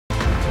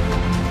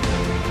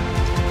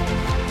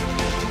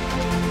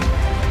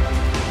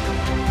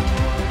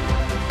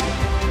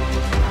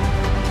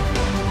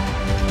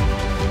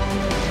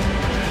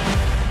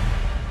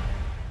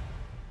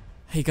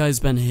Hey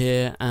guys, Ben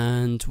here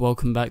and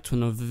welcome back to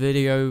another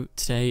video.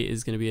 Today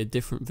is going to be a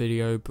different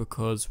video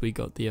because we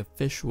got the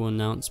official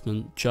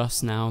announcement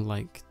just now,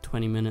 like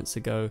 20 minutes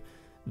ago,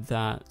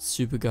 that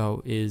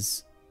Supergirl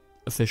is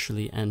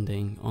officially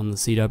ending on the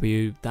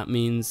CW. That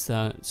means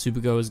that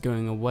Supergirl is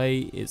going away.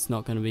 It's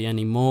not going to be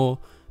any more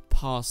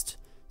past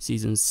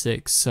season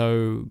 6.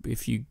 So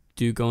if you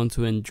do go on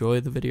to enjoy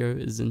the video,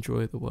 is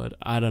enjoy the word?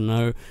 I don't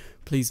know.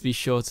 Please be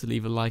sure to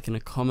leave a like and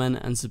a comment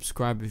and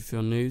subscribe if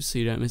you're new so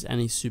you don't miss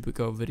any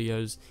Supergirl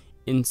videos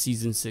in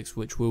season 6,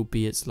 which will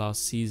be its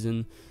last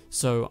season.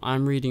 So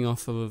I'm reading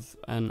off of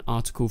an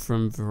article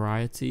from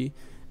Variety,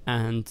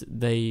 and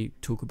they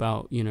talk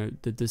about,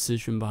 the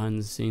decision behind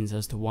the scenes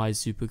as to why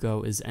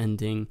Supergirl is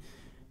ending,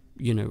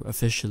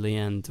 officially,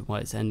 and why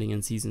it's ending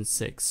in season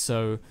 6.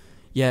 So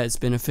yeah, it's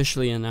been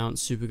officially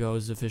announced. Supergirl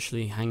is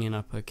officially hanging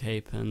up her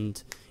cape,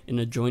 and in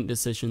a joint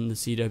decision, the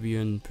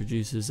CW and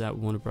producers at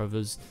Warner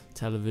Brothers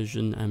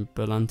Television and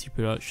Benoist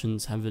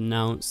Productions have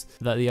announced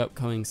that the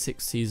upcoming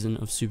 6th season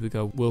of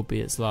Supergirl will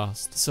be its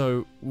last.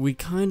 So we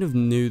kind of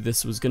knew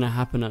this was going to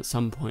happen at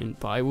some point,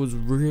 but I was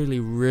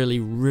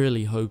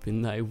really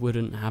hoping that it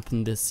wouldn't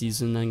happen this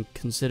season, and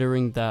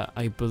considering that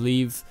I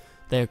believe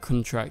they're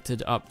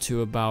contracted up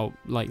to about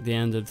like the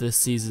end of this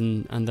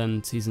season, and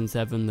then season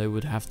 7 they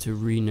would have to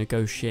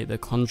renegotiate their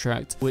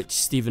contract, which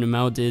Stephen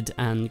Amell did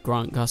and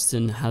Grant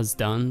Gustin has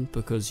done,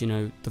 because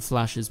The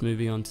Flash is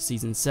moving on to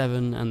season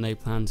 7 and they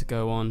plan to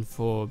go on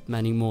for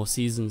many more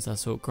seasons.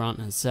 That's what Grant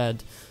has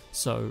said.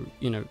 So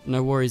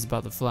no worries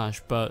about The Flash,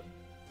 but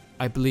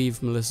I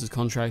believe Melissa's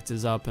contract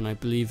is up, and I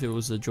believe it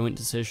was a joint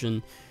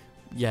decision,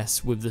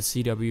 yes, with the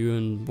CW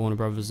and Warner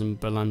Brothers and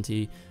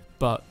Benoist.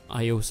 But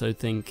I also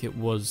think it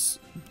was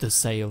the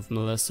say of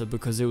Melissa,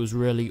 because it was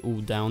really all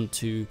down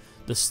to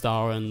the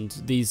star, and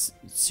these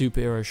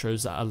superhero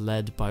shows that are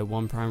led by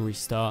one primary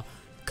star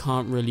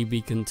can't really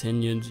be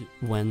continued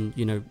when,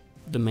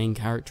 the main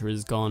character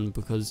is gone,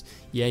 because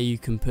yeah, you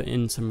can put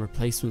in some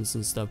replacements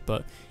and stuff,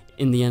 but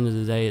in the end of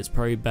the day, it's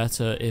probably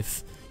better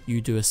if you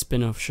do a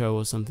spin-off show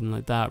or something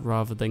like that,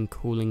 rather than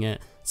calling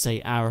it,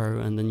 say, Arrow,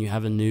 and then you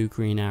have a new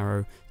Green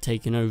Arrow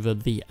taking over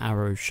the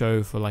Arrow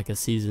show for like a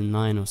season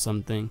 9 or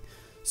something.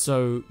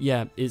 So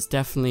yeah, it's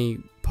definitely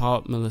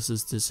part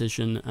Melissa's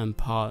decision and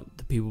part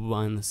the people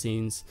behind the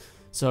scenes.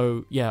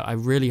 So yeah, I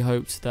really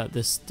hoped that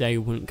this day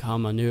wouldn't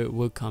come. I knew it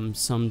would come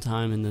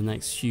sometime in the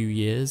next few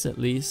years at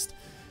least.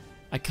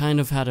 I kind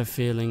of had a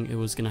feeling it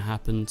was going to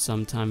happen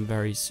sometime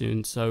very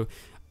soon, so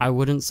I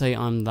wouldn't say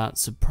I'm that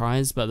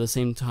surprised, but at the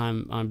same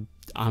time,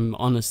 I'm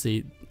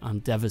honestly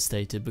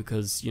devastated,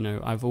 because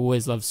I've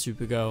always loved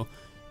Supergirl,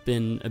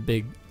 been a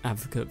big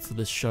advocate for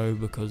this show,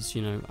 because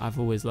I've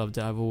always loved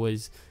it. I've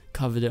always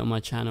covered it on my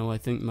channel. I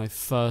think my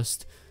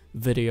first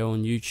video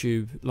on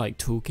YouTube, like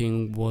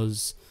talking,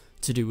 was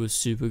to do with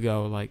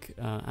Supergirl, like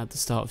at the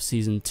start of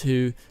season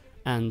 2,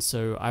 and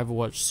so I've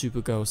watched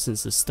Supergirl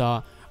since the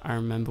start. I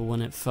remember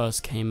when it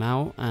first came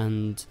out,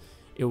 and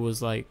it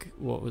was like,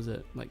 what was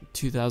it, like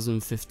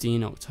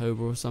 2015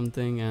 October or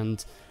something,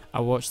 and I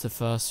watched the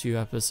first few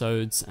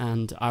episodes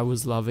and I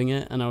was loving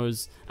it, and I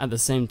was, at the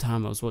same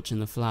time, I was watching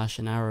The Flash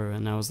and Arrow,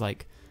 and I was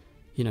like,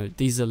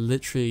 these are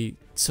literally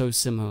so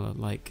similar.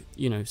 Like,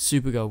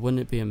 Supergirl,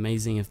 wouldn't it be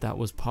amazing if that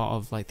was part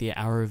of like the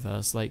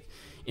Arrowverse, like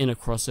in a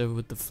crossover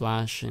with The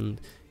Flash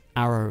and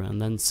Arrow, and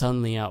then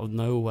suddenly out of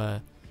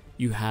nowhere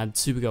you had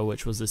Supergirl,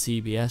 which was a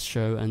CBS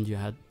show, and you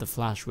had The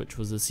Flash, which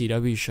was a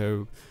CW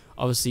show,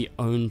 obviously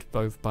owned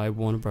both by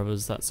Warner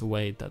Brothers. That's a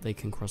way that they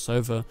can cross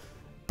over,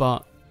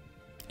 but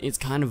it's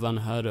kind of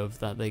unheard of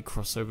that they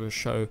cross over a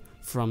show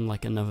from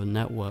like another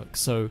network.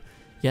 So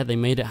yeah, they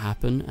made it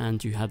happen,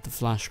 and you had The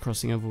Flash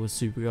crossing over with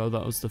Supergirl.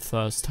 That was the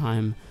first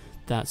time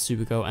that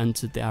Supergirl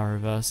entered the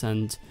Arrowverse,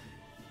 and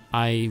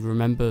I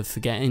remember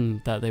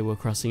forgetting that they were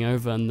crossing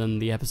over, and then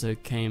the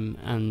episode came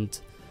and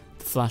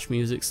the Flash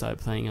music started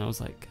playing, and I was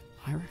like,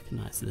 I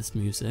recognize this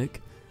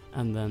music.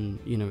 And then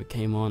it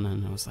came on,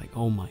 and I was like,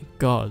 oh my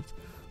god,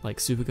 like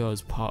Supergirl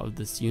is part of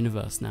this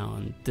universe now,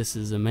 and this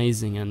is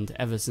amazing. And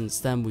ever since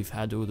then, we've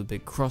had all the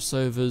big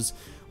crossovers.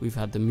 We've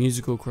had the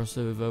musical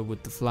crossover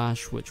with The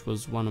Flash, which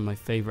was one of my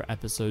favorite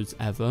episodes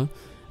ever.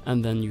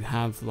 And then you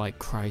have like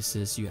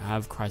Crisis, you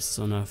have Crisis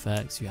on Earth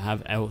X, you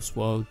have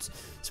Elseworlds,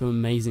 some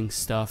amazing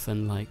stuff.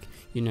 And like,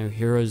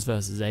 Heroes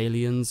versus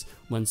Aliens,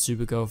 when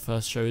Supergirl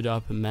first showed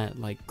up and met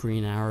like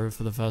Green Arrow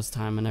for the first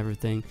time and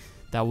everything,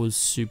 that was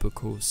super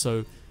cool.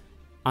 So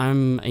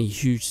I'm a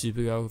huge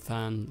Supergirl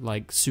fan.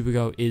 Like,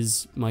 Supergirl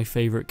is my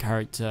favorite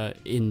character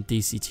in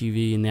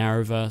DCTV, in the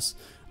Arrowverse,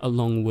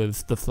 along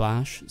with The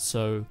Flash.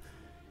 So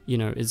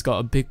it's got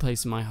a big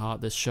place in my heart,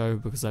 this show,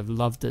 because I've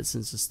loved it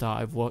since the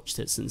start. I've watched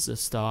it since the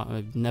start.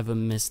 I've never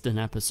missed an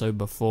episode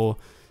before.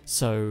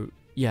 So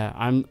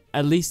yeah,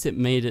 at least it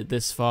made it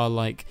this far.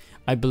 Like,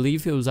 I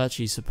believe it was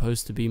actually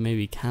supposed to be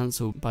maybe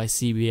cancelled by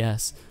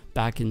CBS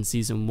back in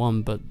season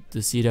 1, but the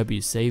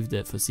CW saved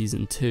it for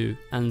season 2.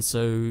 And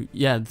so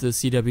yeah, the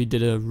CW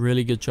did a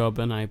really good job,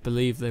 and I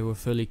believe they were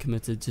fully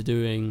committed to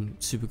doing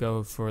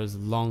Supergirl for as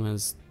long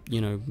as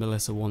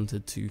Melissa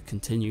wanted to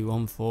continue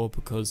on for,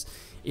 because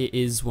it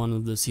is one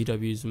of the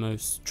CW's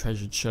most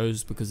treasured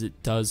shows, because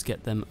it does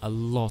get them a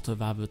lot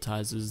of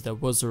advertisers. There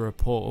was a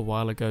report a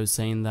while ago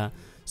saying that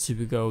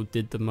Supergirl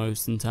did the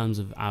most in terms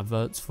of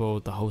adverts for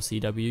the whole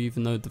CW,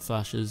 even though The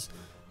Flash is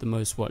the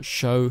most watched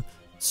show.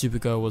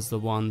 Supergirl was the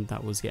one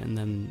that was getting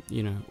them,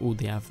 all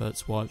the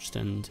adverts watched,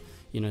 and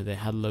they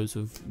had loads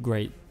of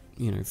great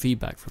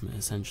feedback from it.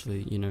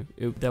 Essentially,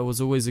 there was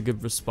always a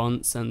good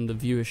response, and the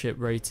viewership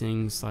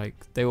ratings, like,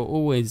 they were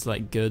always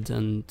like good,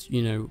 and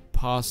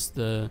past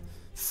the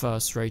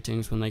first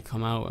ratings when they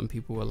come out, and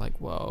people were like,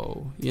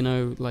 whoa,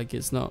 like,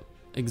 it's not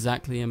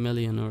exactly 1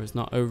 million, or it's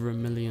not over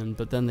 1 million,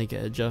 but then they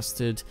get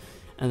adjusted,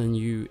 and then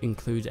you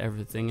include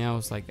everything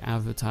else like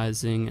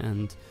advertising,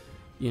 and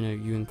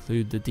you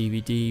include the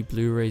DVD,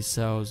 Blu-ray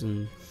sales,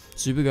 and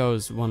Supergirl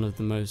is one of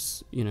the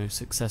most,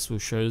 successful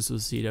shows of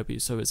the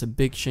CW, so it's a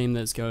big shame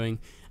that it's going,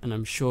 and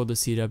I'm sure the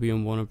CW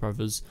and Warner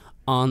Brothers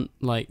aren't,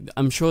 like,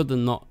 I'm sure they're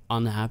not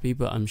unhappy,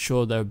 but I'm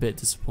sure they're a bit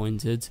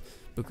disappointed,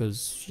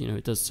 because,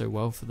 it does so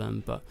well for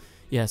them. But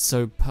yeah,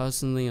 so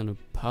personally, on a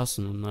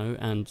personal note,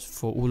 and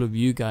for all of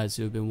you guys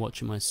who have been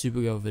watching my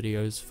Supergirl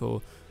videos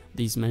for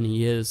these many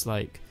years,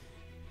 like,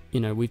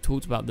 we've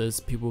talked about this,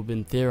 people have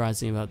been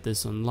theorizing about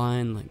this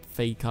online, like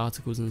fake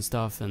articles and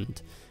stuff,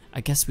 and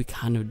I guess we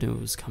kind of knew it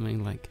was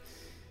coming, like,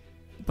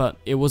 but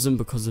it wasn't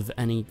because of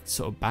any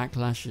sort of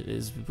backlash. It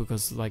is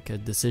because, like, a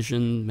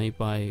decision made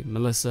by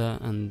Melissa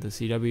and the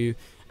CW,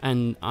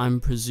 and I'm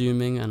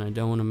presuming, and I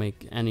don't want to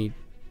make any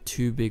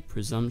too big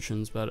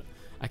presumptions, but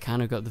I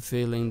kind of got the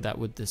feeling that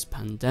with this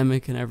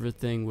pandemic and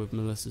everything, with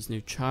Melissa's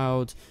new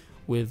child,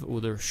 with all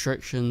the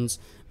restrictions,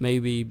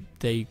 maybe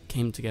they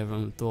came together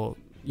and thought,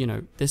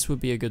 this would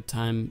be a good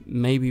time.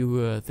 Maybe we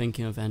were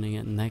thinking of ending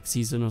it next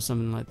season or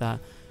something like that,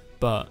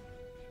 but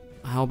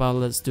how about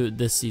let's do it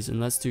this season?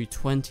 Let's do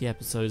 20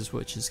 episodes,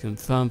 which is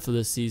confirmed for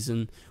this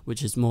season,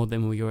 which is more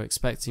than we were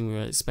expecting. We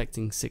were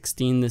expecting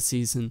 16 this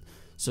season,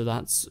 so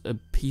that's a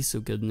piece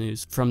of good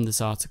news from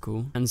this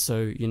article. And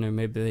so,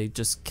 maybe they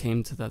just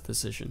came to that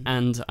decision.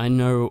 And I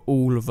know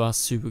all of us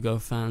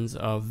Supergirl fans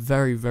are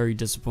very, very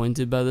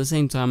disappointed, but at the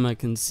same time I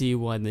can see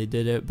why they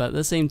did it. But at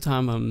the same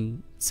time,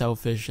 I'm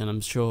selfish, and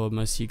I'm sure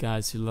most of you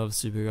guys who love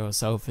Supergirl are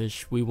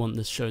selfish. We want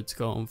this show to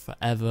go on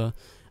forever,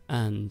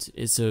 and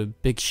it's a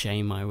big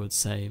shame, I would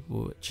say,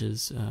 which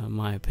is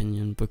my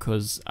opinion,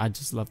 because I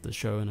just love the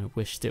show, and I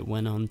wished it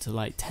went on to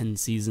like 10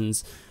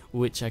 seasons,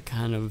 which I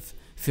kind of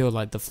feel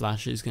like The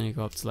Flash is going to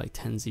go up to like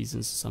 10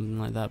 seasons or something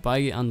like that. But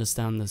I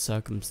understand the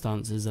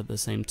circumstances at the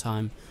same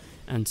time,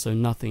 and so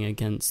nothing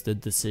against the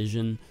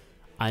decision.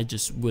 I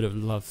just would have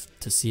loved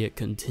to see it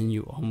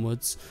continue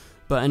onwards.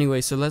 But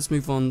anyway, so let's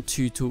move on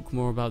to talk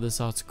more about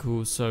this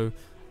article. So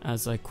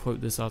as I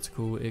quote this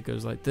article, it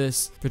goes like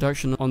this: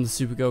 production on the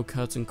Supergirl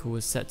curtain call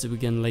is set to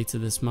begin later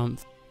this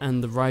month,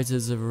 and the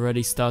writers have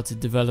already started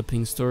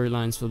developing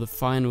storylines for the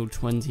final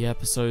 20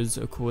 episodes.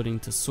 According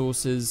to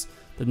sources,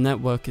 the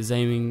network is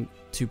aiming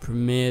to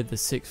premiere the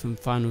 6th and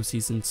final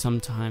season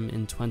sometime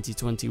in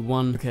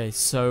 2021. Okay,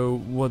 so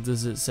what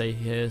does it say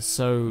here?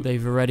 So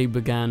they've already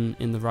began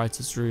in the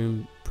writers'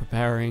 room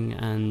preparing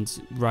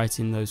and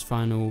writing those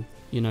final,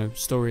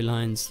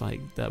 storylines, like,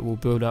 that will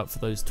build up for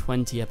those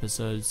 20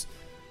 episodes,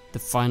 the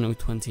final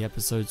 20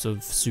 episodes of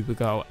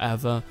Supergirl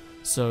ever.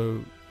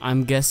 So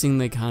I'm guessing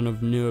they kind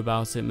of knew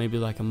about it maybe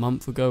like a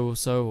month ago or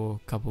so, or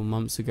a couple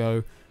months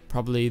ago.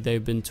 Probably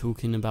they've been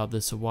talking about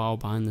this a while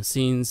behind the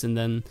scenes, and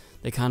then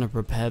they kind of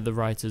prepared the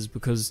writers,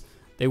 because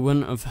they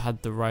wouldn't have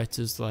had the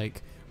writers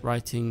like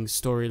writing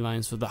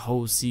storylines for the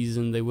whole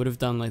season. They would have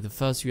done like the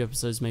first few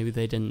episodes, maybe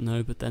they didn't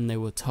know, but then they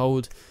were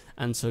told,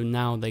 and so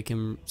now they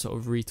can sort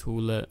of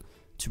retool it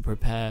to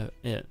prepare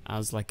it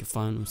as like a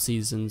final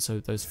season. So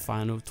those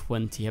final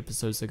 20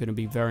 episodes are going to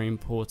be very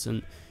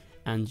important,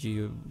 and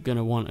you're going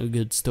to want a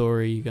good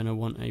story, you're going to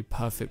want a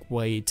perfect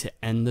way to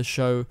end the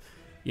show.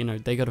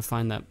 They got to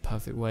find that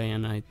perfect way,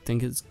 and I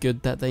think it's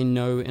good that they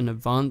know in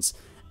advance.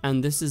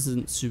 And this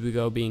isn't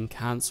Supergirl being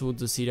cancelled.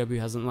 The CW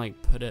hasn't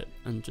like put it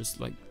and just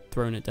like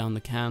thrown it down the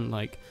can.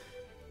 Like,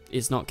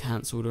 it's not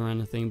cancelled or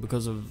anything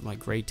because of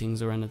like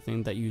ratings or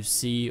anything that you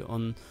see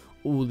on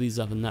all these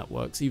other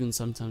networks. Even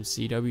sometimes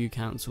CW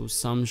cancels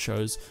some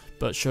shows,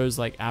 but shows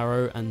like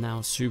Arrow and now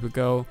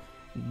Supergirl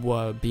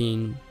were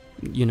being,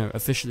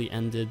 officially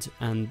ended,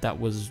 and that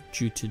was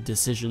due to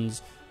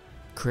decisions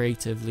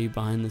creatively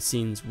behind the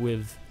scenes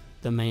with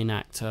the main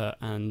actor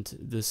and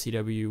the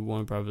CW,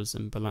 Warner Brothers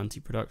and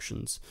Berlanti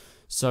Productions.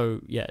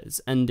 So yeah,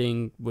 it's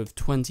ending with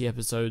 20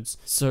 episodes.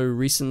 So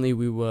recently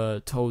we were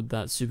told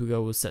that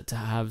Supergirl was set to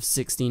have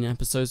 16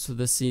 episodes for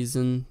this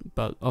season,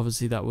 but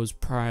obviously that was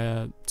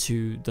prior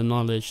to the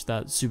knowledge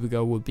that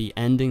Supergirl would be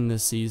ending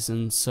this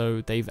season. So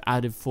they've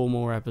added 4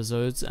 more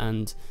episodes,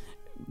 and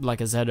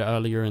like I said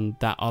earlier in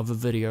that other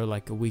video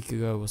like a week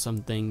ago or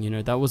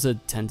something, that was a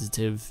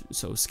tentative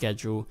sort of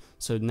schedule.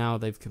 So now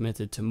they've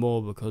committed to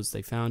more because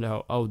they found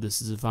out, oh,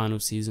 this is the final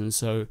season,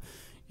 so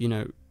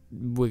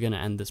we're gonna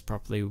end this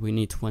properly. We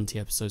need 20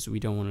 episodes,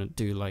 we don't want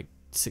to do like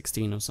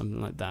 16 or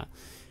something like that.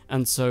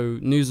 And so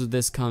news of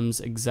this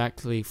comes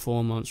exactly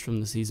 4 months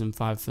from the season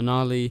 5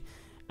 finale,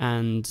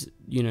 and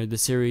you know, the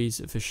series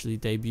officially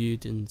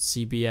debuted in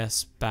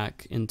CBS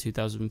back in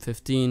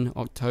 2015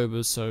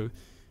 October, so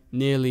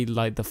nearly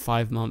like the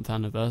 5-month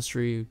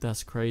anniversary.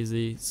 That's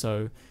crazy.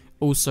 So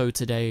also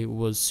today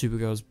was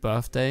Supergirl's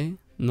birthday,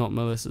 not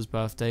Melissa's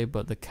birthday,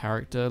 but the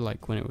character,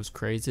 like when it was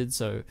created,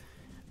 so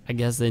I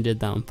guess they did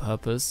that on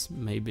purpose,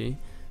 maybe.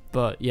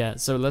 But yeah,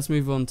 so let's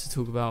move on to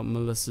talk about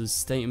Melissa's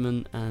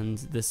statement, and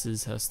this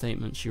is her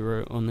statement she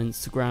wrote on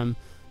Instagram.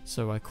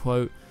 So I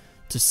quote,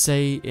 "To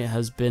say it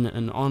has been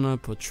an honor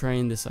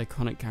portraying this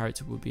iconic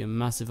character would be a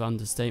massive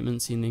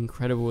understatement. Seeing the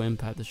incredible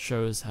impact the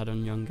show has had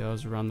on young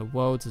girls around the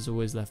world has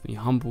always left me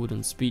humbled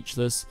and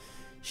speechless.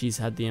 She's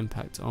had the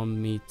impact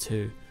on me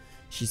too.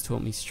 She's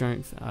taught me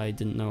strength I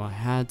didn't know I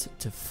had,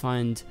 to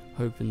find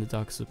hope in the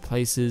darkest of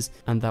places,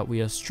 and that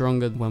we are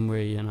stronger when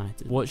we're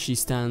united. What she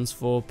stands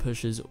for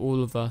pushes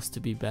all of us to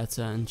be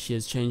better, and she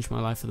has changed my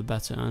life for the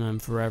better, and I'm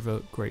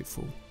forever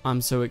grateful.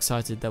 I'm so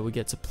excited that we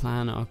get to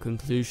plan our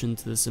conclusion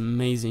to this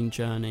amazing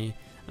journey,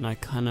 and I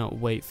cannot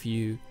wait for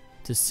you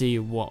to see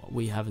what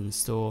we have in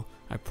store.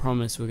 I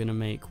promise we're going to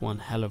make one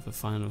hell of a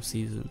final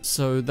season."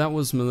 So that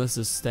was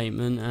Melissa's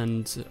statement,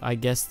 and I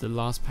guess the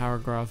last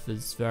paragraph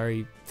is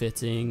very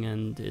fitting,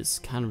 and it's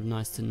kind of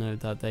nice to know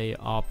that they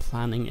are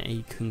planning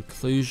a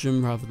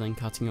conclusion rather than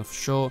cutting off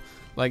short.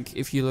 Like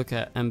if you look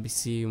at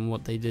NBC and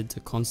what they did to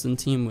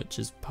Constantine, which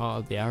is part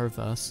of the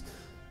Arrowverse,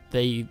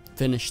 they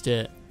finished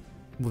it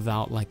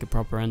without like a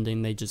proper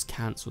ending. They just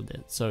cancelled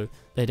it, so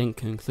they didn't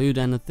conclude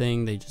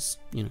anything, they just,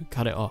 you know,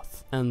 cut it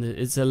off. And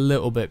it's a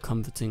little bit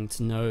comforting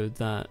to know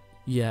that,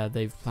 yeah,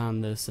 they've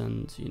planned this,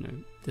 and you know,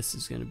 this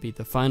is going to be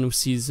the final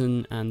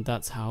season, and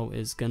that's how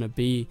it's going to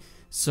be.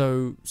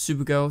 So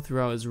Supergirl,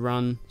 throughout its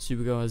run,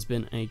 Supergirl has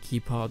been a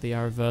key part of the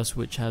Arrowverse,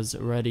 which has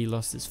already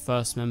lost its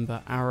first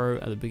member, Arrow,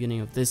 at the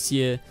beginning of this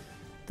year.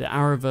 The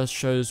Arrowverse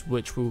shows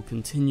which will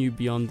continue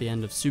beyond the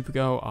end of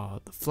Supergirl are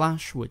The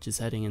Flash, which is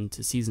heading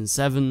into season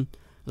 7,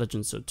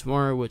 Legends of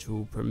Tomorrow, which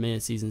will premiere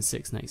season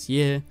 6 next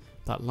year,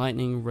 Black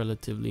Lightning,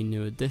 relatively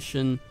new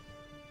addition,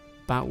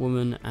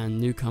 Batwoman, and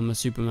newcomer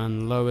Superman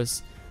and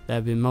Lois. There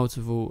have been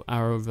multiple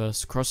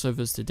Arrowverse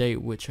crossovers to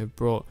date, which have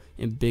brought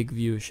in big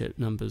viewership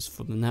numbers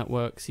for the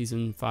network.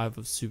 Season 5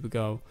 of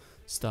Supergirl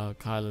star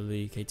Kyla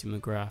Lee, Katie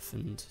McGrath,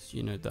 and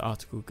you know, the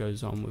article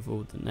goes on with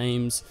all the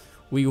names.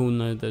 We all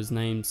know those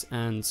names,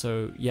 and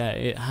so yeah,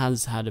 it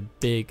has had a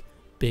big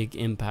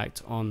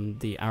impact on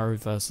the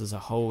Arrowverse as a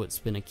whole. It's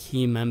been a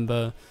key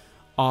member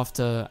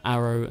after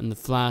Arrow and the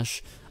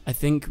Flash. I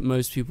think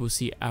most people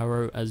see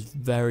Arrow as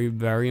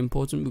very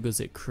important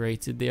because it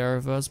created the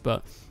Arrowverse,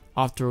 but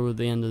after all, at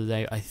the end of the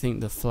day, I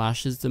think the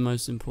Flash is the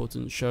most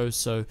important show.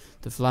 So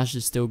the Flash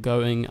is still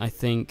going. I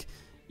think,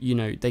 you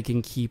know, they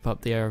can keep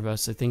up the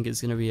Arrowverse. I think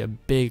it's going to be a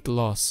big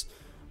loss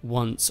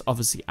once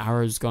obviously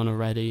Arrow's gone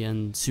already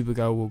and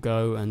Supergirl will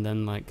go, and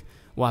then like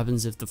what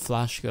happens if the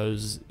Flash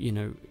goes, you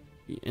know,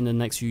 in the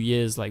next few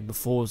years, like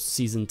before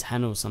season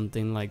 10 or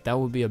something. Like that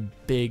would be a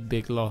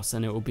big loss,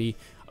 and it will be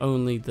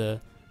only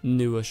the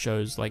newer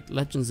shows. Like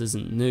Legends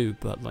isn't new,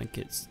 but like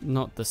it's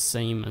not the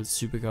same as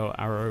Supergirl,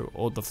 Arrow,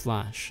 or the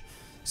Flash.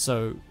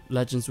 So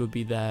Legends would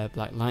be there,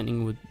 Black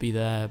Lightning would be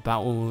there,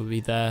 Batwoman would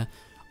be there.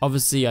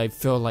 Obviously I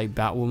feel like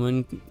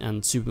Batwoman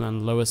and Superman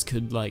and Lois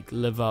could like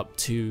live up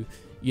to,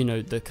 you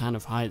know, the kind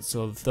of heights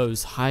of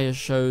those higher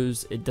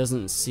shows. It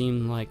doesn't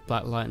seem like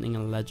Black Lightning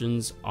and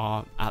Legends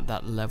are at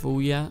that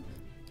level yet,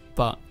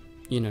 but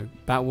you know,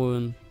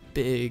 Batwoman,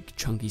 big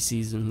chunky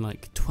season,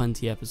 like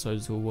 20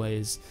 episodes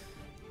always.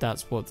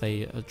 That's what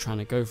they are trying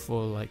to go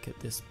for, like at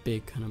this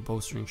big kind of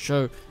bolstering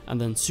show. And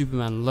then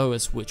Superman and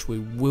Lois, which we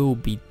will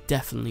be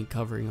definitely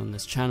covering on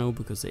this channel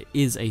because it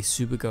is a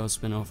Supergirl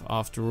spin-off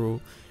after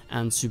all,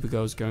 and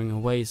Supergirl's going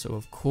away, so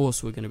of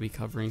course we're going to be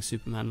covering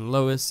Superman and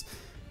Lois.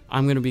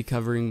 I'm going to be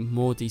covering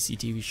more DC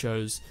TV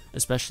shows,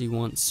 especially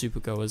once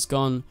Supergirl is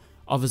gone.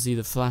 Obviously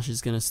The Flash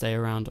is going to stay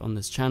around on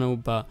this channel,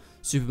 but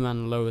Superman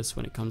and Lois,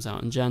 when it comes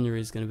out in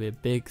January, is going to be a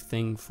big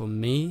thing for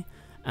me.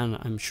 And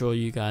I'm sure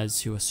you guys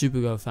who are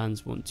Supergirl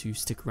fans want to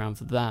stick around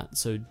for that,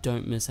 so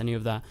don't miss any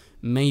of that.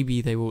 Maybe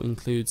they will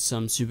include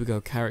some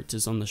Supergirl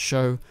characters on the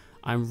show.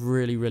 I'm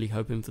really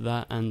hoping for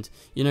that. And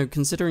you know,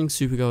 considering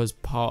Supergirl is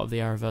part of the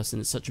Arrowverse and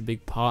it's such a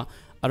big part,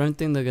 I don't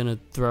think they're going to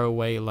throw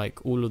away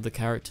like all of the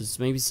characters.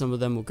 Maybe some of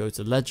them will go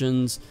to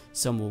Legends,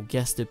 some will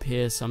guest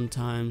appear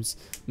sometimes,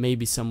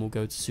 maybe some will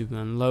go to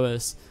Superman and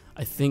Lois.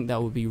 I think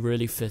that would be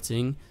really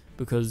fitting,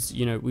 because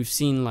you know, we've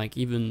seen like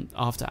even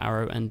after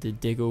Arrow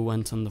ended, Diggle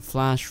went on The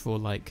Flash for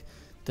like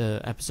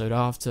the episode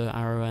after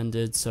Arrow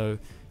ended. So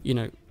you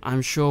know,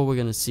 I'm sure we're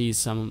going to see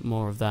some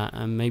more of that,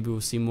 and maybe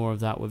we'll see more of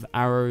that with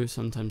Arrow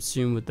sometime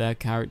soon with their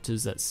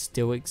characters that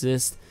still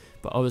exist.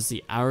 But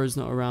obviously Arrow's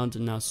not around,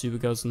 and now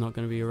Supergirl's not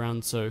going to be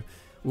around, so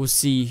we'll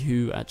see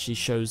who actually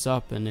shows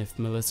up and if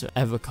Melissa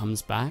ever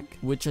comes back,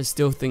 which I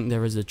still think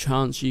there is a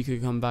chance she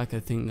could come back. I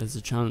think there's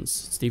a chance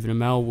Stephen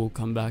Amell will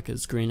come back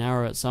as Green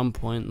Arrow at some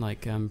point.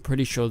 Like I'm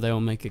pretty sure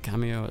they'll make a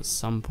cameo at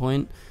some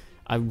point.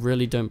 I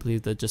really don't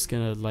believe they're just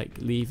gonna like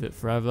leave it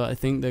forever. I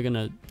think they're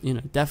gonna, you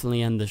know,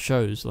 definitely end the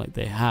shows like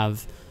they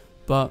have,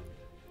 but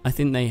I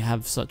think they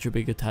have such a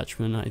big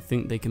attachment. I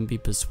think they can be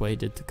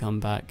persuaded to come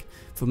back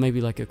for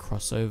maybe like a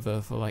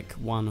crossover for like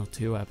 1 or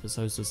 2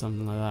 episodes or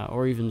something like that,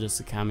 or even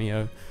just a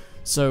cameo.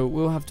 So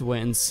we'll have to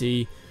wait and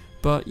see.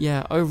 But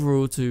yeah,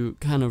 overall, to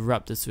kind of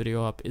wrap this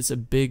video up, it's a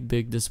big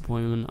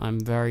disappointment. I'm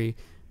very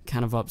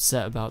kind of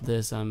upset about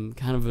this. I'm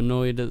kind of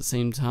annoyed at the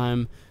same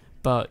time,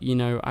 but you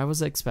know, I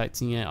was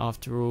expecting it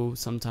after all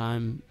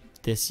sometime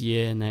this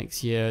year,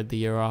 next year, the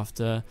year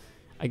after.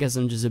 I guess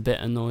I'm just a bit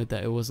annoyed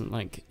that it wasn't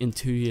like in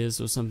 2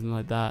 years or something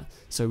like that,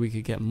 so we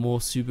could get more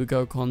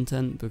Supergirl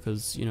content,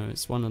 because you know,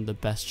 it's one of the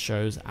best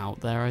shows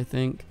out there, I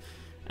think.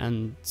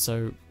 And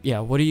so yeah,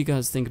 what do you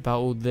guys think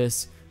about all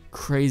this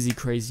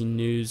crazy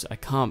news? I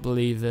can't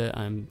believe it.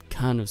 I'm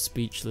kind of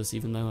speechless,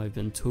 even though I've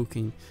been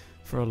talking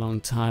for a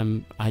long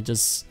time. I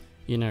just,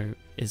 you know,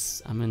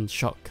 I'm in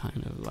shock,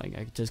 kind of like,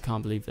 I just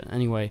can't believe it.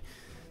 Anyway,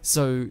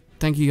 so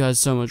thank you guys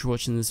so much for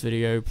watching this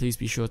video. Please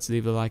be sure to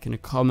leave a like and a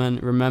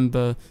comment.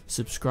 Remember,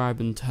 subscribe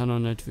and turn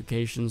on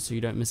notifications so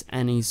you don't miss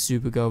any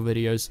Supergirl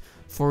videos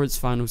for its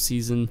final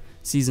season,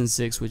 season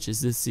 6, which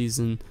is this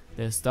season.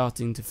 They're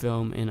starting to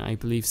film in, I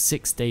believe,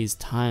 6 days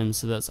time,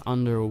 so that's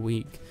under a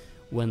week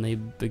when they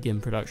begin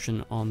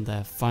production on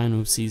their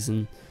final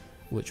season,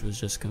 which was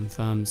just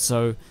confirmed.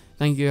 So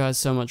thank you guys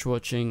so much for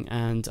watching,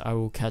 and I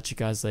will catch you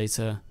guys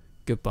later.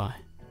 Goodbye.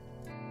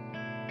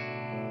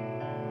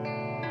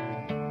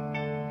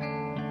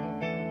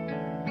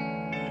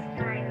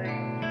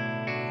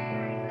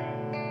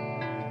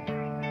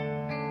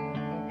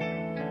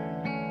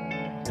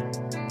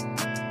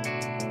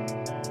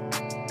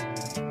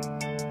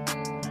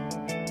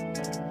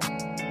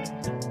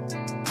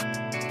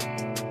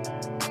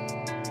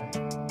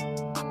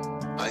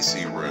 I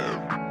see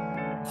red.